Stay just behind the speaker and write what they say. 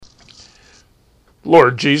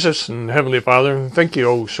Lord Jesus and Heavenly Father, thank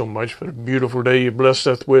you so much for the beautiful day you blessed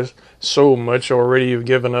us with. So much already you've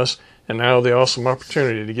given us, and now the awesome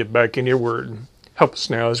opportunity to get back in your word. Help us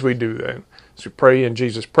now as we do that. As we pray in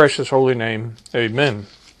Jesus' precious holy name, amen.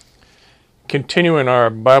 Continuing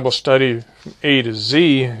our Bible study from A to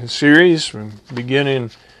Z series,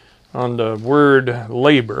 beginning on the word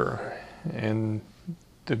labor and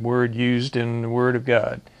the word used in the Word of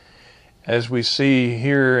God. As we see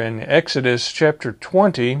here in Exodus chapter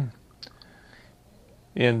 20,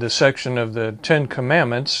 in the section of the Ten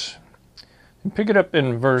Commandments, and pick it up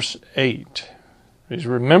in verse 8. Is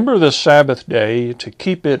remember the Sabbath day to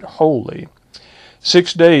keep it holy.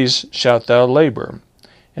 6 days shalt thou labor,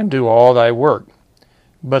 and do all thy work.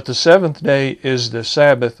 But the seventh day is the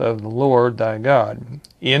Sabbath of the Lord thy God.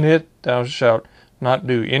 In it thou shalt not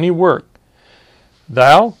do any work,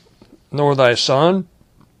 thou, nor thy son,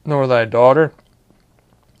 nor thy daughter,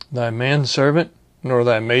 thy manservant, nor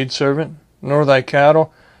thy maidservant, nor thy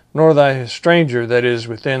cattle, nor thy stranger that is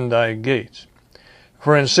within thy gates.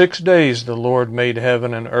 For in 6 days the Lord made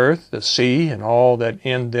heaven and earth, the sea, and all that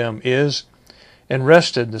in them is, and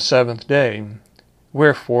rested the seventh day.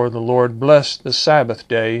 Wherefore the Lord blessed the Sabbath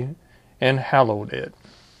day, and hallowed it.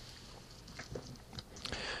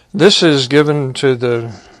 This is given to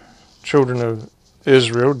the children of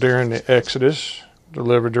Israel during the Exodus,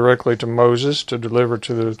 delivered directly to Moses to deliver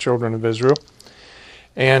to the children of Israel,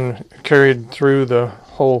 and carried through the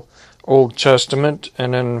whole Old Testament.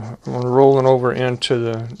 And then rolling over into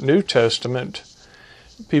the New Testament,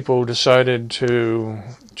 people decided to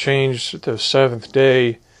change the seventh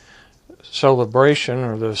day celebration,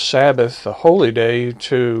 or the Sabbath, the holy day,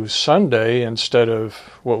 to Sunday instead of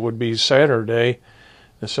what would be Saturday,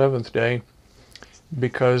 the seventh day,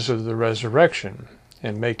 because of the resurrection,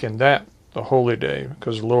 and making that the holy day,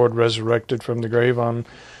 because the Lord resurrected from the grave on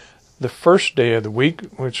the first day of the week,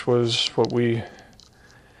 which was what we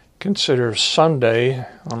consider Sunday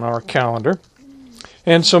on our calendar.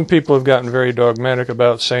 And some people have gotten very dogmatic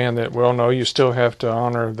about saying that, well, no, you still have to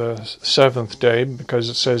honor the seventh day because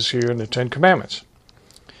it says here in the Ten Commandments.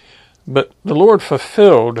 But the Lord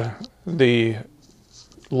fulfilled the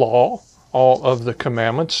law, all of the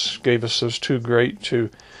commandments, gave us those two great to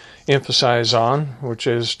emphasize on, which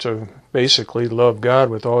is to basically love God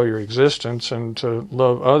with all your existence and to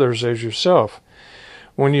love others as yourself.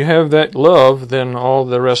 When you have that love, then all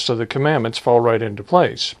the rest of the commandments fall right into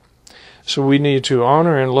place. So we need to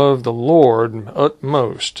honor and love the Lord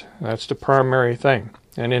utmost. That's the primary thing.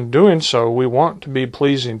 And in doing so, we want to be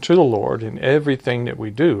pleasing to the Lord in everything that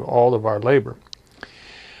we do, all of our labor.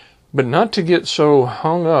 But not to get so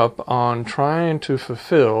hung up on trying to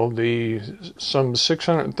fulfill the some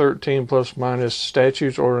 613 plus minus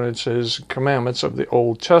statutes, ordinances, commandments of the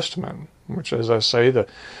Old Testament, which, as I say, the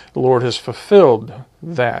Lord has fulfilled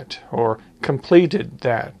that, or completed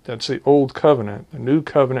that. That's the Old Covenant. The New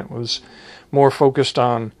Covenant was more focused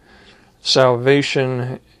on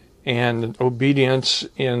salvation and obedience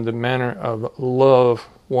in the manner of love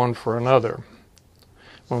one for another.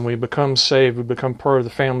 When we become saved, we become part of the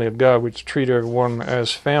family of God. We treat everyone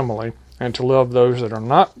as family, and to love those that are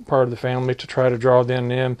not part of the family, to try to draw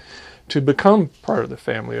them in to become part of the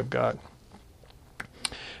family of God.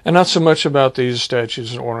 And not so much about these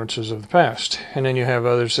statutes and ordinances of the past. And then you have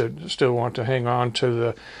others that still want to hang on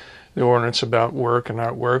to the ordinance about work and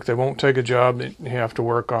not work. They won't take a job that you have to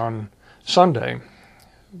work on Sunday.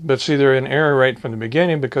 But see, they're in error right from the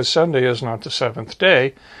beginning, because Sunday is not the seventh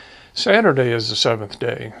day. Saturday is the seventh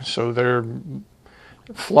day, so they're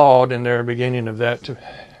flawed in their beginning of that.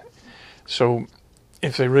 So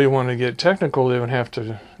if they really want to get technical, they would have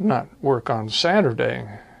to not work on Saturday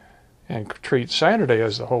and treat Saturday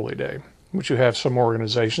as the holy day, which you have some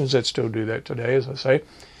organizations that still do that today, as I say.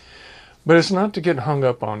 But it's not to get hung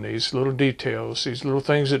up on these little details, these little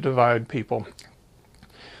things that divide people.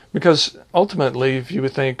 Because ultimately, if you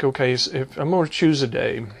would think, okay, if I'm going to choose a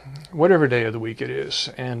day, whatever day of the week it is,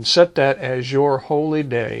 and set that as your holy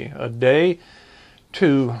day, a day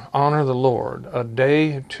to honor the Lord, a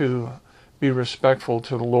day to be respectful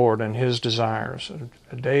to the Lord and His desires,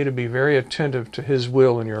 a day to be very attentive to His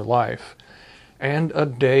will in your life, and a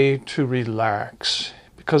day to relax,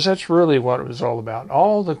 because that's really what it was all about.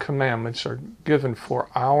 All the commandments are given for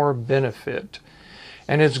our benefit,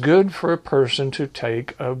 and it's good for a person to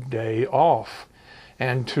take a day off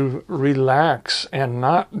and to relax and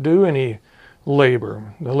not do any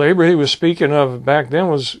labor. The labor he was speaking of back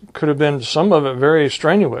then could have been some of it very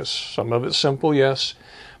strenuous, some of it simple, yes,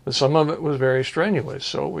 but some of it was very strenuous.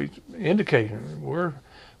 So we indicate we're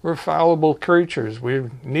fallible creatures. We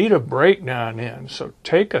need a break now and then. So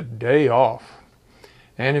take a day off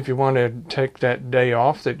And if you want to take that day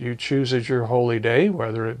off that you choose as your holy day,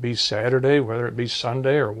 whether it be Saturday, whether it be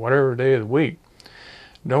Sunday, or whatever day of the week,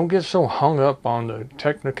 don't get so hung up on the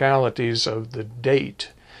technicalities of the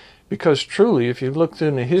date. Because truly, if you look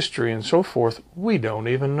through the history and so forth, we don't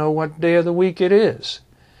even know what day of the week it is.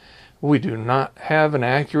 We do not have an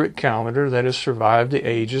accurate calendar that has survived the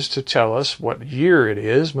ages to tell us what year it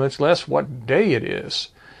is, much less what day it is.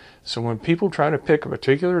 So when people try to pick a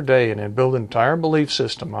particular day and then build an entire belief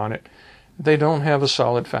system on it, they don't have a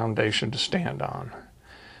solid foundation to stand on.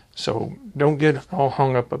 So don't get all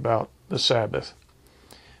hung up about the Sabbath.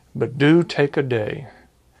 But do take a day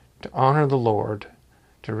to honor the Lord,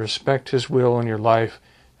 to respect His will in your life,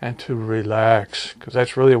 and to relax, because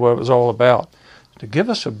that's really what it was all about, to give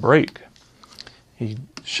us a break. He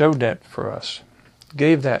showed that for us,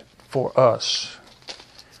 gave that for us.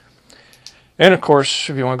 And of course,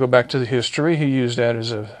 if you want to go back to the history, He used that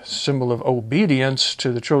as a symbol of obedience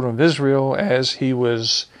to the children of Israel as He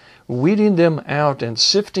was weeding them out and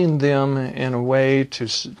sifting them in a way to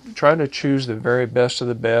try to choose the very best of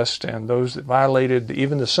the best, and those that violated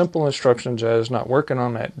even the simple instructions as not working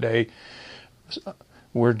on that day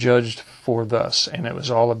were judged for thus. And it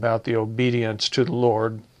was all about the obedience to the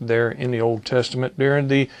Lord there in the Old Testament during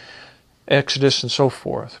the Exodus and so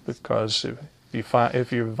forth, because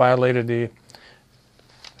if you violated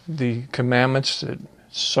the commandments, that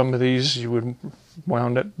some of these you would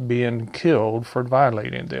wound up being killed for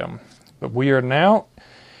violating them. But we are now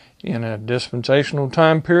in a dispensational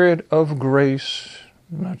time period of grace,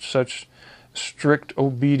 not such strict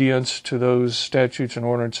obedience to those statutes and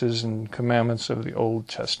ordinances and commandments of the Old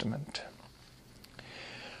Testament.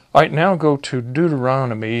 All right, now go to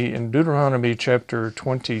Deuteronomy, in Deuteronomy chapter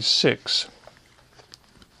 26.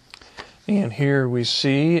 And here we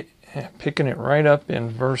see, picking it right up in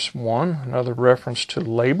verse 1, another reference to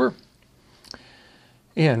labor.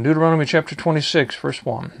 In Deuteronomy chapter 26, verse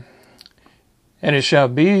 1. And it shall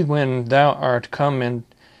be when thou art come in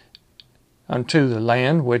unto the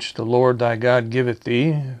land which the Lord thy God giveth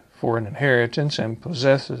thee for an inheritance, and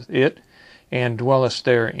possesseth it, and dwellest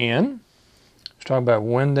therein. Let's talk about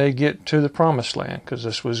when they get to the promised land, because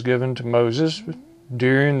this was given to Moses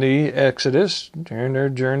during the Exodus, during their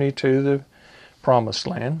journey to the promised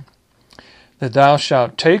land. That thou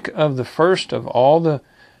shalt take of the first of all the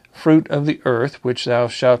fruit of the earth, which thou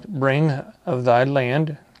shalt bring of thy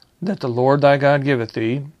land, that the Lord thy God giveth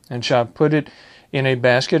thee, and shalt put it in a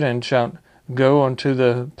basket, and shalt go unto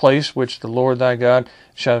the place which the Lord thy God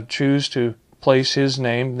shall choose to place His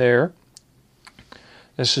name there.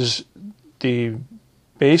 This is the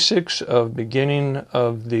basics of beginning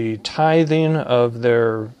of the tithing of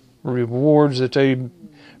their rewards that they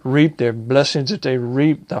reap, their blessings that they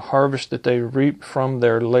reap, the harvest that they reap from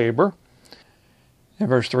their labor. In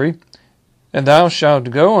verse 3, And thou shalt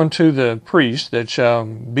go unto the priest that shall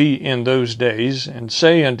be in those days, and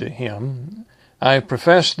say unto him, I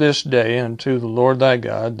profess this day unto the Lord thy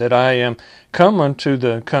God, that I am come unto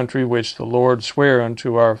the country which the Lord sware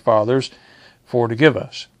unto our fathers for to give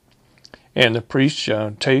us. And the priest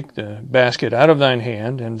shall take the basket out of thine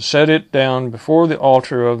hand, and set it down before the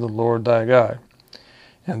altar of the Lord thy God.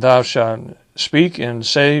 And thou shalt speak and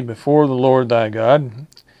say before the Lord thy God,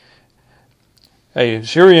 A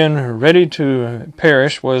Syrian ready to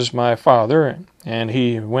perish was my father, and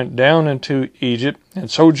he went down into Egypt, and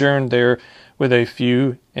sojourned there with a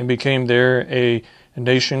few, and became there a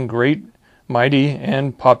nation great, mighty,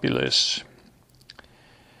 and populous.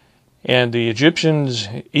 And the Egyptians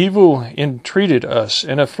evil entreated us,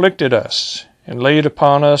 and afflicted us, and laid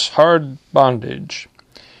upon us hard bondage.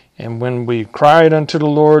 And when we cried unto the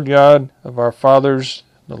Lord God of our fathers,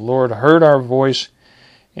 the Lord heard our voice,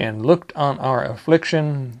 and looked on our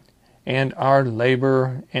affliction, and our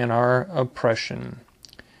labor, and our oppression.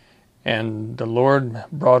 And the Lord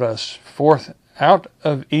brought us forth out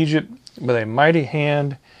of Egypt with a mighty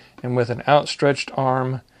hand, and with an outstretched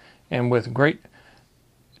arm, and with great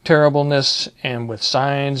terribleness, and with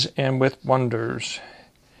signs, and with wonders.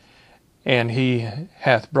 And He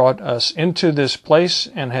hath brought us into this place,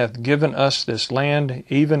 and hath given us this land,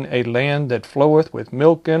 even a land that floweth with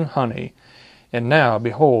milk and honey. And now,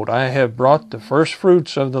 behold, I have brought the first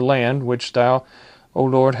fruits of the land which thou, O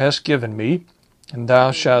Lord, hast given me, and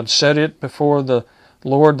thou shalt set it before the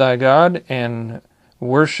Lord thy God, and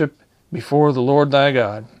worship before the Lord thy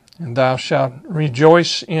God. And thou shalt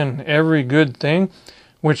rejoice in every good thing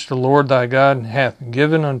which the Lord thy God hath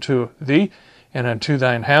given unto thee, and unto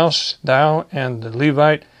thine house, thou and the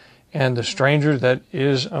Levite, and the stranger that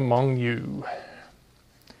is among you.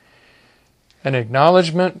 An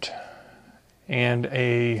acknowledgement and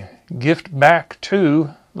a gift back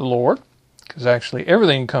to the Lord, because actually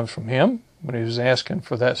everything comes from him when he was asking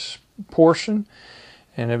for that portion,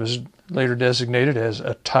 and it was later designated as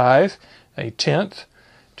a tithe, a tenth,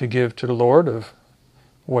 to give to the Lord of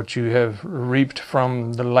what you have reaped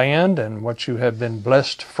from the land and what you have been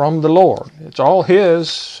blessed from the Lord. It's all his,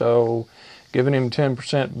 so giving him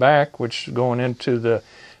 10% back, which is going into the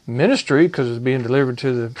ministry because it's being delivered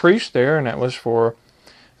to the priest there, and that was for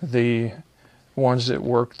the ones that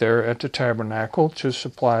worked there at the tabernacle to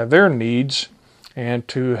supply their needs and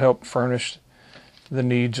to help furnish the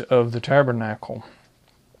needs of the tabernacle.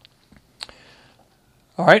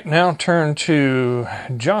 All right, now turn to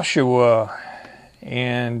Joshua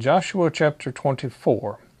and Joshua chapter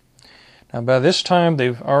 24. Now by this time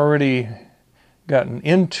they've already gotten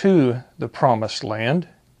into the promised land.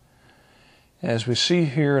 As we see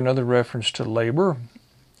here, another reference to labor.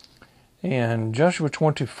 And Joshua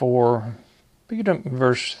 24, pick it up in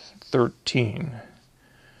verse 13. It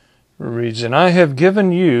reads, "And I have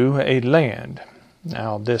given you a land."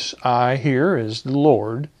 Now this I here is the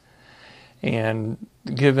Lord, and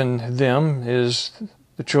given them is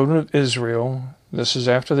the children of Israel. This is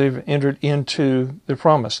after they've entered into the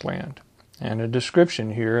promised land. And a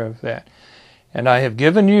description here of that. "And I have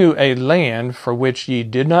given you a land for which ye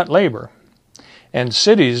did not labor, and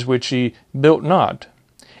cities which ye built not,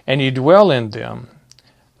 and ye dwell in them.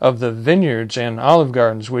 Of the vineyards and olive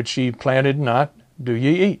gardens which ye planted not, do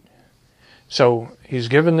ye eat." So he's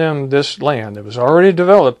given them this land that was already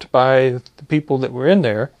developed by the people that were in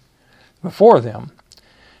there before them.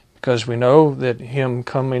 Because we know that him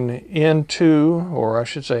coming into, or I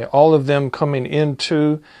should say all of them coming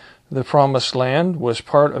into the promised land was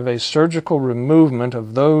part of a surgical removement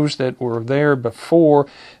of those that were there before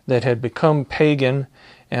that had become pagan,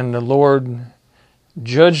 and the Lord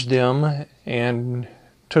judged them and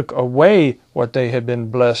took away what they had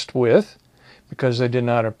been blessed with because they did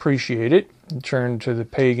not appreciate it and turned to the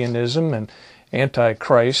paganism and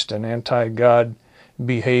anti-Christ and anti-God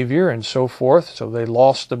behavior and so forth. So they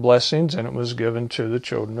lost the blessings, and it was given to the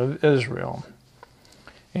children of Israel.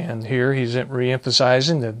 And here he's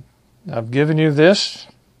re-emphasizing that I've given you this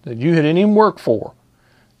that you didn't even work for.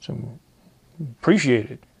 So appreciate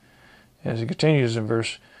it. As he continues in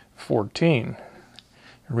verse 14.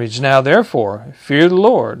 It reads, "Now therefore fear the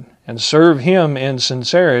Lord, and serve him in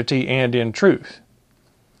sincerity and in truth.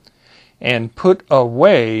 And put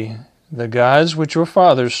away the gods which your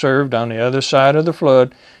fathers served on the other side of the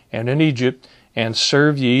flood and in Egypt, and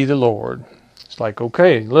serve ye the Lord." It's like,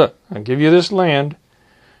 okay, look, I'll give you this land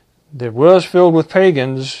that was filled with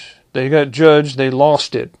pagans. They got judged, they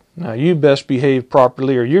lost it. Now you best behave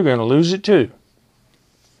properly or you're going to lose it too.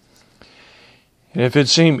 "And if it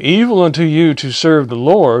seem evil unto you to serve the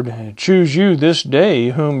Lord, choose you this day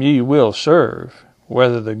whom ye will serve,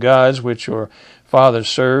 whether the gods which your fathers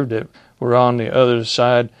served that were on the other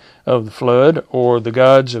side of the flood, or the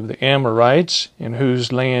gods of the Amorites, in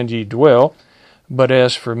whose land ye dwell. But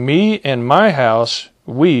as for me and my house,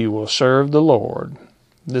 we will serve the Lord."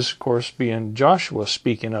 This, of course, being Joshua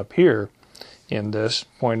speaking up here in this,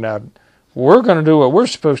 pointing out, we're going to do what we're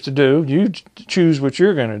supposed to do. You choose what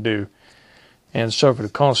you're going to do and suffer the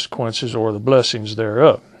consequences or the blessings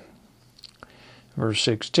thereof. Verse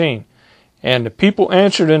 16. "And the people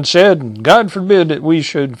answered and said, God forbid that we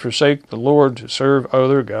should forsake the Lord to serve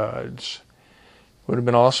other gods." Would have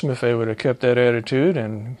been awesome if they would have kept that attitude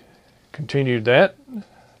and continued that.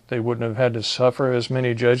 They wouldn't have had to suffer as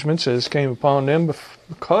many judgments as came upon them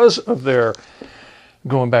because of their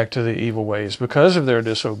going back to the evil ways, because of their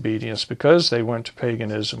disobedience, because they went to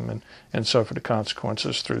paganism and suffered the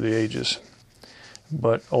consequences through the ages.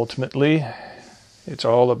 But ultimately, it's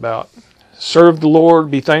all about serve the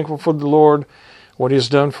Lord, be thankful for the Lord, what he has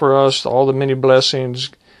done for us, all the many blessings,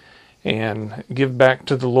 and give back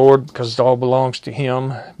to the Lord because it all belongs to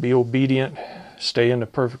him. Be obedient, stay in the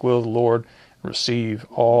perfect will of the Lord, receive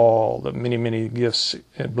all the many, many gifts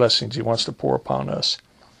and blessings he wants to pour upon us.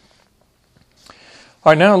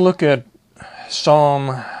 All right, now look at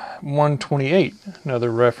Psalm 128,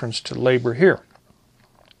 another reference to labor here.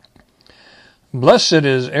 "Blessed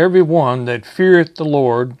is every one that feareth the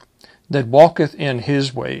Lord, that walketh in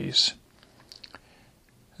his ways."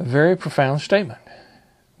 A very profound statement.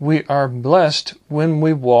 We are blessed when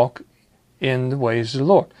we walk in the ways of the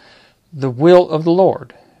Lord, the will of the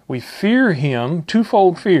Lord. We fear him,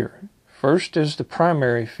 twofold fear. First is the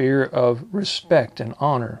primary fear of respect and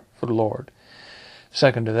honor for the Lord.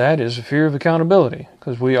 Second to that is a fear of accountability,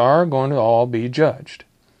 because we are going to all be judged.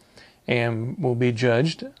 And we'll be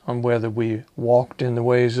judged on whether we walked in the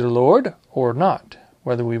ways of the Lord or not,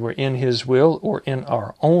 whether we were in his will or in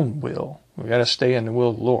our own will. We've got to stay in the will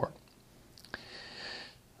of the Lord.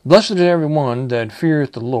 Blessed is every one that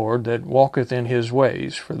feareth the Lord, that walketh in his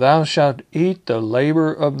ways. For thou shalt eat the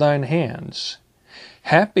labor of thine hands.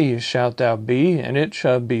 Happy shalt thou be, and it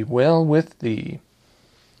shall be well with thee.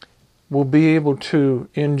 We'll be able to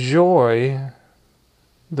enjoy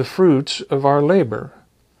the fruits of our labor.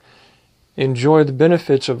 Enjoy the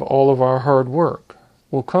benefits of all of our hard work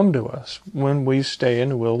will come to us when we stay in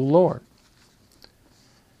the will of the Lord.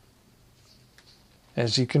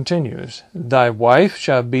 As he continues, thy wife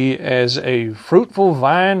shall be as a fruitful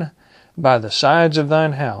vine by the sides of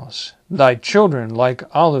thine house, thy children like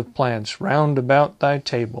olive plants round about thy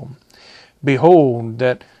table. Behold,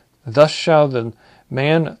 that thus shall the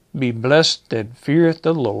man be blessed that feareth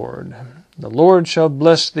the Lord. The Lord shall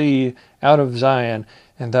bless thee out of Zion,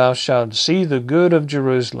 and thou shalt see the good of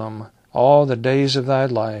Jerusalem all the days of thy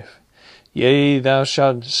life. Yea, thou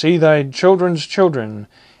shalt see thy children's children,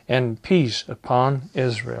 and peace upon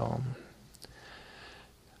Israel.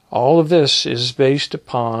 All of this is based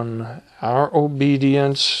upon our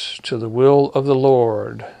obedience to the will of the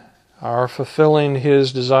Lord, our fulfilling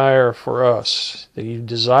his desire for us. He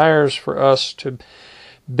desires for us to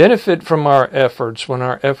benefit from our efforts when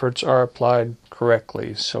our efforts are applied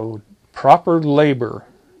correctly. So proper labor.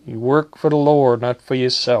 You work for the Lord, not for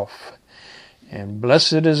yourself. And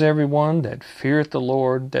blessed is every one that feareth the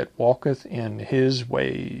Lord, that walketh in his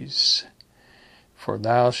ways. For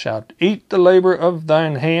thou shalt eat the labor of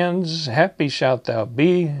thine hands, happy shalt thou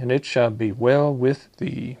be, and it shall be well with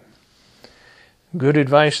thee. Good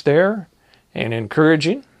advice there, and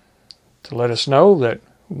encouraging to let us know that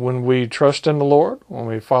when we trust in the Lord, when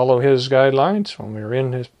we follow his guidelines, when we're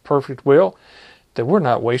in his perfect will, that we're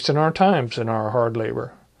not wasting our times in our hard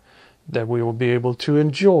labor, that we will be able to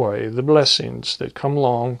enjoy the blessings that come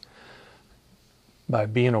along by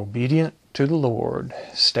being obedient to the Lord,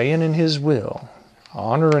 staying in his will,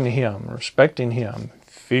 honoring him, respecting him,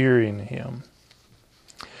 fearing him.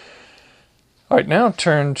 All right, now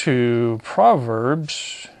turn to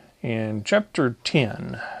Proverbs in chapter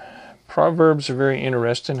 10. Proverbs are very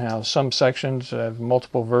interesting, how some sections have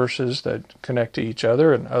multiple verses that connect to each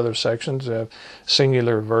other, and other sections have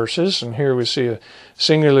singular verses. And here we see a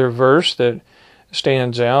singular verse that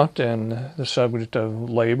stands out in the subject of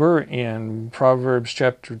labor in Proverbs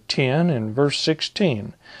chapter 10 and verse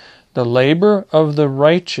 16. The labor of the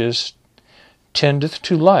righteous tendeth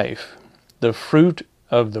to life, the fruit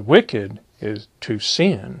of the wicked is to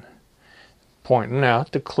sin, pointing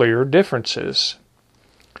out the clear differences.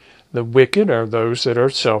 The wicked are those that are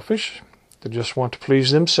selfish, that just want to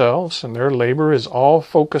please themselves, and their labor is all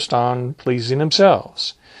focused on pleasing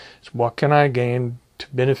themselves. It's what can I gain to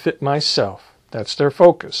benefit myself? That's their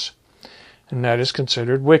focus, and that is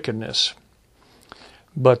considered wickedness.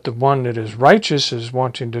 But the one that is righteous is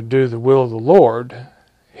wanting to do the will of the Lord.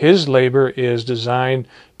 His labor is designed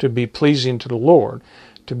to be pleasing to the Lord,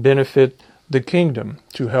 to benefit the kingdom,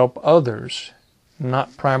 to help others,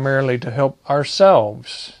 not primarily to help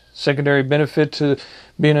ourselves. Secondary benefit to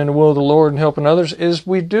being in the will of the Lord and helping others is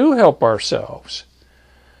we do help ourselves.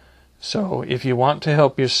 So if you want to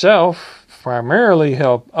help yourself, primarily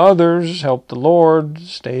help others, help the Lord,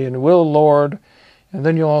 stay in the will of the Lord, and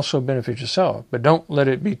then you'll also benefit yourself. But don't let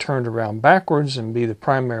it be turned around backwards and be the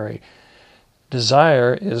primary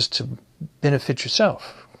desire is to benefit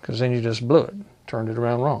yourself, because then you just blew it, turned it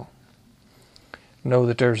around wrong. Know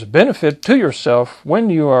that there's a benefit to yourself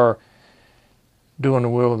when you are doing the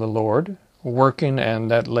will of the Lord, working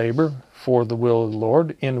and that labor for the will of the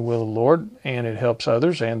Lord, in the will of the Lord, and it helps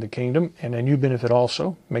others and the kingdom, and then you benefit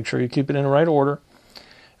also. Make sure you keep it in the right order.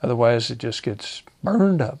 Otherwise, it just gets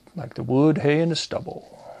burned up like the wood, hay, and the stubble.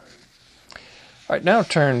 All right, now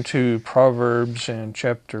turn to Proverbs in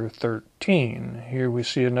chapter 13. Here we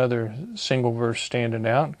see another single verse standing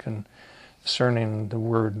out concerning the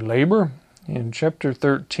word labor. In chapter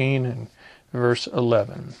 13 and verse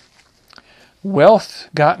 11. Wealth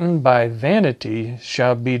gotten by vanity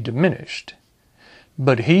shall be diminished,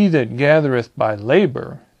 but he that gathereth by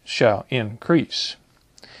labor shall increase.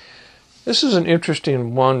 This is an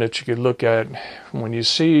interesting one that you could look at when you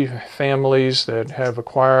see families that have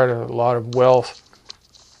acquired a lot of wealth,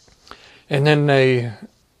 and then they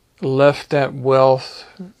left that wealth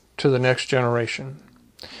to the next generation.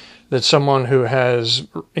 That someone who has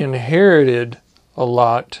inherited a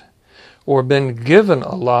lot or been given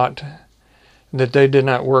a lot that they did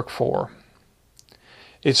not work for.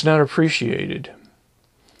 It's not appreciated.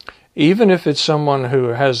 Even if it's someone who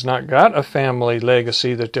has not got a family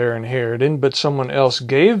legacy that they're inheriting, but someone else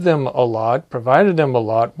gave them a lot, provided them a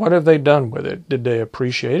lot, what have they done with it? Did they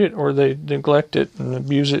appreciate it, or they neglect it and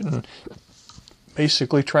abuse it and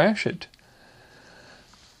basically trash it?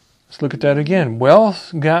 Let's look at that again.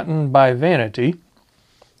 Wealth gotten by vanity.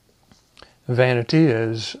 Vanity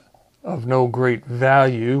is of no great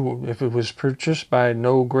value. If it was purchased by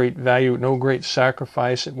no great value, no great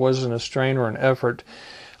sacrifice, it wasn't a strain or an effort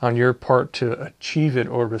on your part to achieve it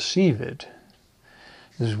or receive it.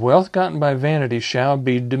 This wealth gotten by vanity shall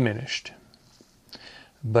be diminished.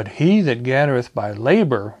 But he that gathereth by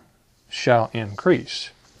labor shall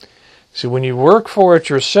increase. So when you work for it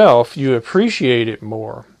yourself, you appreciate it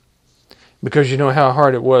more because you know how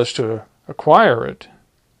hard it was to acquire it.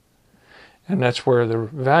 And that's where the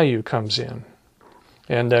value comes in.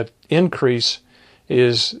 And that increase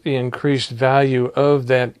is the increased value of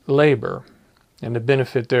that labor and the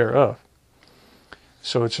benefit thereof.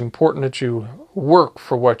 So it's important that you work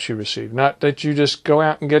for what you receive, not that you just go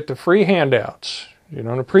out and get the free handouts. You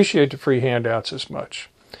don't appreciate the free handouts as much.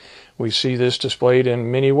 We see this displayed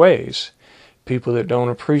in many ways. People that don't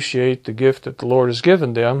appreciate the gift that the Lord has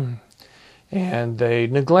given them, and they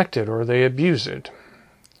neglect it or they abuse it,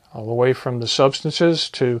 all the way from the substances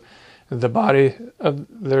to the body of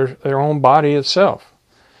their own body itself.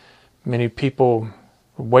 Many people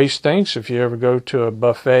waste things. If you ever go to a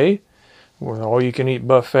buffet, or all-you-can-eat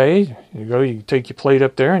buffet, you take your plate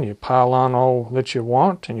up there and you pile on all that you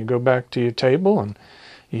want, and you go back to your table and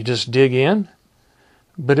you just dig in.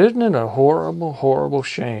 But isn't it a horrible, horrible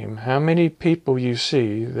shame how many people you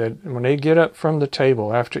see that when they get up from the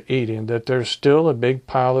table after eating, that there's still a big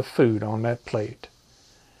pile of food on that plate?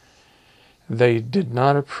 They did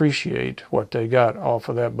not appreciate what they got off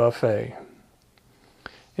of that buffet.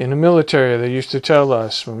 In the military, they used to tell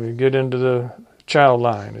us when we get into the chow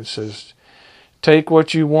line, it says, take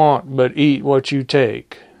what you want, but eat what you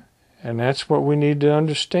take. And that's what we need to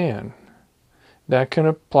understand. That can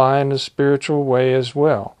apply in a spiritual way as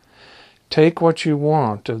well. Take what you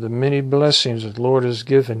want of the many blessings that the Lord has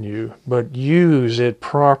given you, but use it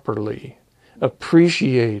properly.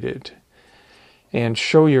 Appreciate it. And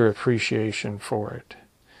show your appreciation for it.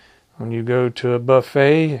 When you go to a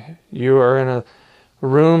buffet, you are in a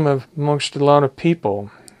room amongst a lot of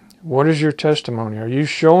people. What is your testimony? Are you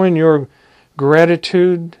showing your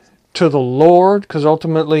gratitude to the Lord? Because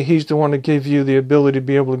ultimately He's the one that gave you the ability to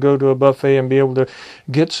be able to go to a buffet and be able to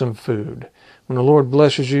get some food. When the Lord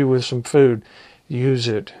blesses you with some food, use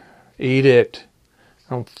it. Eat it.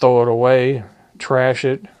 Don't throw it away, trash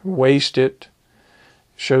it, waste it.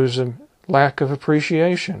 Shows a lack of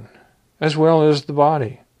appreciation, as well as the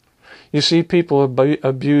body. You see people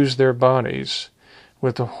abuse their bodies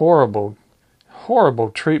with the horrible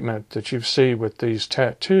treatment that you see with these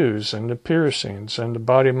tattoos and the piercings and the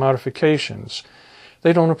body modifications.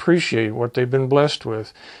 They don't appreciate what they've been blessed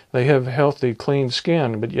with. They have healthy, clean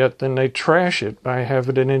skin, but yet then they trash it by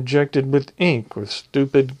having it injected with ink, with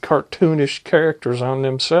stupid, cartoonish characters on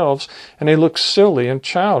themselves, and they look silly and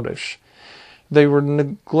childish. They were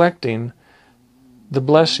neglecting the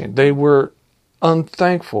blessing. They were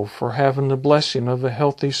unthankful for having the blessing of a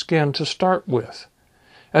healthy skin to start with,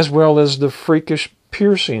 as well as the freakish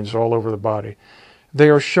piercings all over the body. They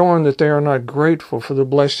are showing that they are not grateful for the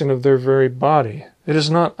blessing of their very body. It is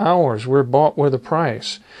not ours. We're bought with a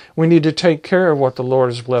price. We need to take care of what the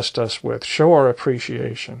Lord has blessed us with. Show our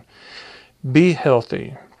appreciation. Be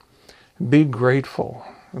healthy. Be grateful.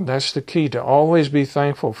 And that's the key, to always be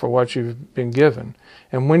thankful for what you've been given.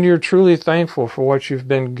 And when you're truly thankful for what you've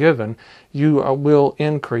been given, you will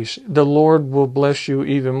increase. The Lord will bless you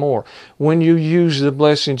even more. When you use the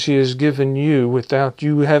blessings He has given you without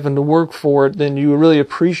you having to work for it, then you really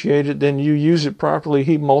appreciate it, then you use it properly,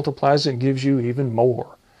 He multiplies it and gives you even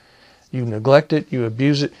more. You neglect it, you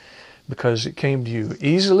abuse it because it came to you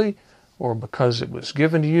easily or because it was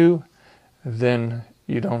given to you, then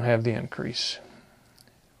you don't have the increase.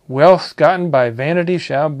 Wealth gotten by vanity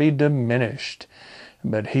shall be diminished,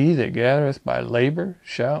 but he that gathereth by labor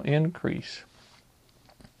shall increase.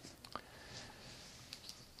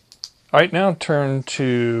 All right, now turn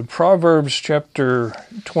to Proverbs chapter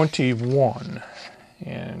 21.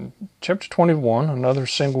 And chapter 21, another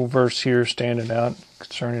single verse here standing out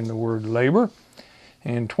concerning the word labor.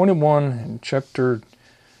 And chapter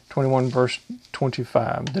 21, verse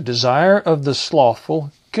 25. The desire of the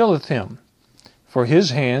slothful killeth him, for his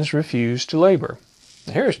hands refuse to labor.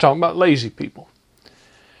 Now here it's talking about lazy people.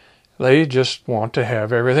 They just want to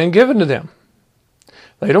have everything given to them.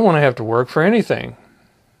 They don't want to have to work for anything.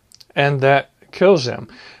 And that kills them.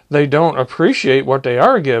 They don't appreciate what they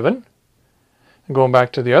are given. Going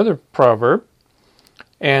back to the other proverb.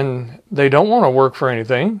 And they don't want to work for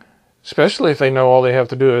anything, especially if they know all they have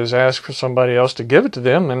to do is ask for somebody else to give it to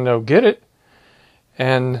them and they'll get it.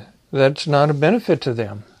 And that's not a benefit to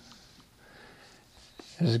them.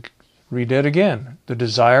 As Read that again. The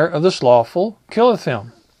desire of the slothful killeth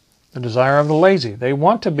him. The desire of the lazy. They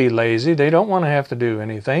want to be lazy. They don't want to have to do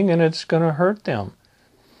anything, and it's going to hurt them.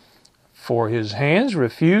 For his hands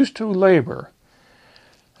refuse to labor.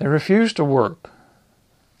 They refuse to work.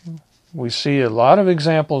 We see a lot of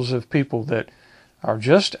examples of people that are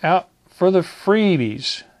just out for the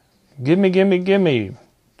freebies. Give me, give me, give me.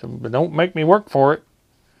 But don't make me work for it.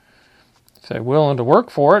 If they're willing to work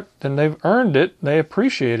for it, then they've earned it. They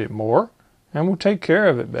appreciate it more and will take care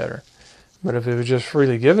of it better. But if it was just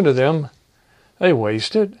freely given to them, they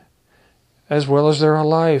waste it, as well as their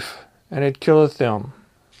life, and it killeth them.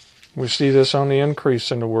 We see this on the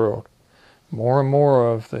increase in the world. More and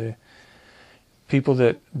more of the people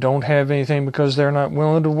that don't have anything because they're not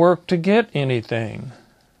willing to work to get anything.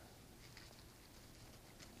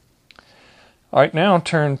 All right, now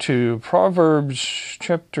turn to Proverbs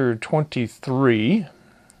chapter 23,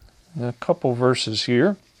 a couple verses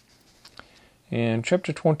here. In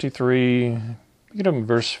chapter 23, pick it up in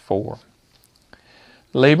verse 4.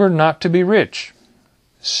 Labor not to be rich.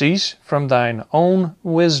 Cease from thine own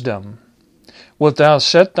wisdom. Wilt thou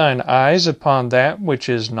set thine eyes upon that which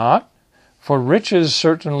is not? For riches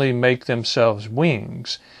certainly make themselves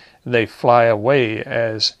wings. They fly away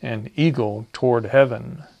as an eagle toward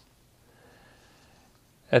heaven.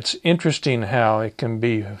 It's interesting how it can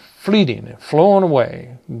be fleeting, flowing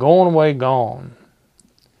away, gone.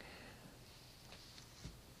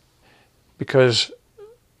 Because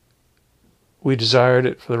we desired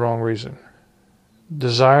it for the wrong reason.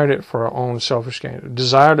 Desired it for our own selfish gain.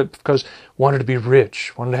 Desired it because wanted to be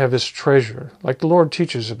rich, wanted to have this treasure. Like the Lord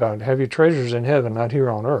teaches about, have your treasures in heaven, not here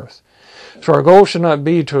on earth. So our goal should not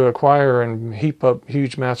be to acquire and heap up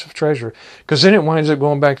huge amounts of treasure. Because then it winds up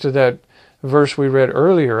going back to that verse we read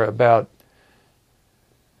earlier about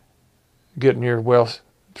getting your wealth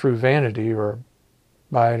through vanity or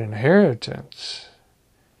by an inheritance.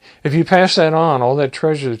 If you pass that on, all that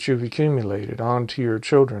treasure that you've accumulated, on to your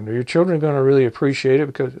children, are your children going to really appreciate it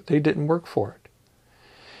because they didn't work for it?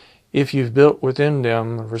 If you've built within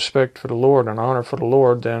them respect for the Lord and honor for the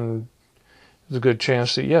Lord, then there's a good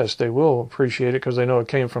chance that, yes, they will appreciate it because they know it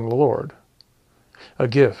came from the Lord. A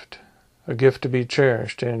gift to be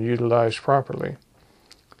cherished and utilized properly.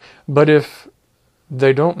 But if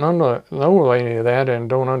they don't know any of that and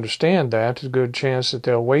don't understand that, there's a good chance that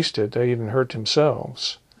they'll waste it. They even hurt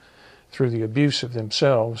themselves through the abuse of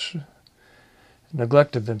themselves,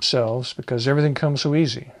 neglect of themselves, because everything comes so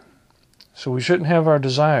easy. So we shouldn't have our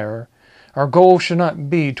desire. Our goal should not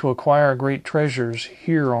be to acquire great treasures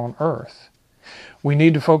here on earth. We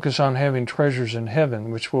need to focus on having treasures in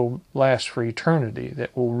heaven, which will last for eternity,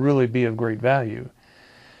 that will really be of great value.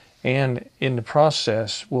 And in the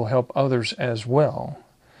process will help others as well.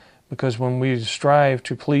 Because when we strive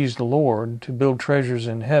to please the Lord, to build treasures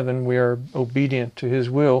in heaven, we are obedient to His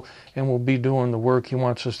will and will be doing the work He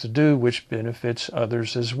wants us to do, which benefits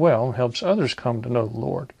others as well, and helps others come to know the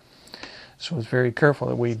Lord. So it's very careful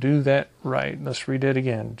that we do that right. Let's read it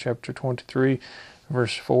again, chapter 23,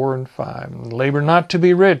 verse 4 and 5. Labor not to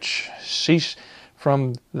be rich. Cease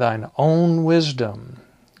from thine own wisdom.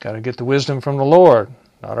 Got to get the wisdom from the Lord,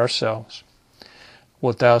 not ourselves.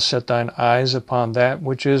 Wilt thou set thine eyes upon that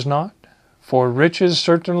which is not? For riches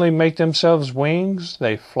certainly make themselves wings.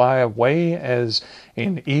 They fly away as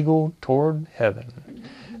an eagle toward heaven.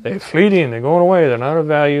 They're fleeting. They're going away. They're not of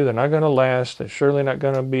value. They're not going to last. They're surely not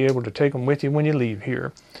going to be able to take them with you when you leave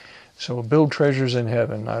here. So build treasures in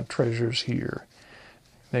heaven, not treasures here.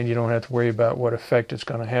 Then you don't have to worry about what effect it's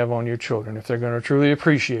going to have on your children, if they're going to truly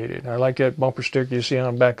appreciate it. I like that bumper sticker you see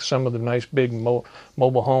on the back of some of the nice big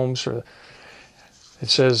mobile homes, or it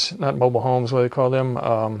says, not mobile homes, what do they call them,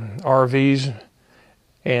 RVs,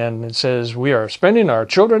 and it says, we are spending our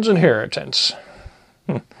children's inheritance,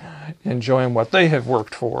 enjoying what they have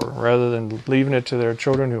worked for, rather than leaving it to their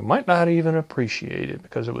children who might not even appreciate it,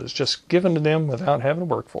 because it was just given to them without having to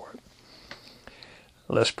work for it.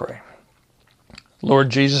 Let's pray. Lord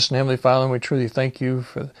Jesus and Heavenly Father, we truly thank you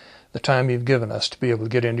for the time you've given us to be able to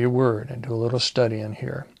get into your word and do a little study in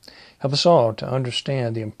here. Help us all to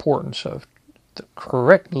understand the importance of the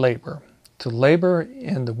correct labor, to labor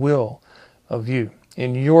in the will of you,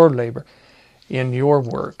 in your labor, in your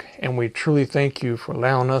work. And we truly thank you for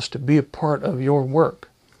allowing us to be a part of your work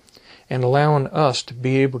and allowing us to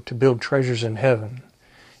be able to build treasures in heaven.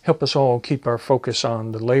 Help us all keep our focus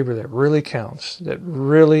on the labor that really counts, that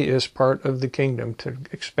really is part of the kingdom, to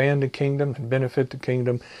expand the kingdom and benefit the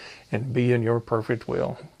kingdom and be in your perfect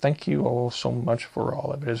will. Thank you all so much for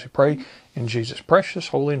all of it, as we pray in Jesus' precious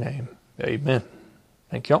holy name. Amen.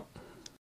 Thank y'all.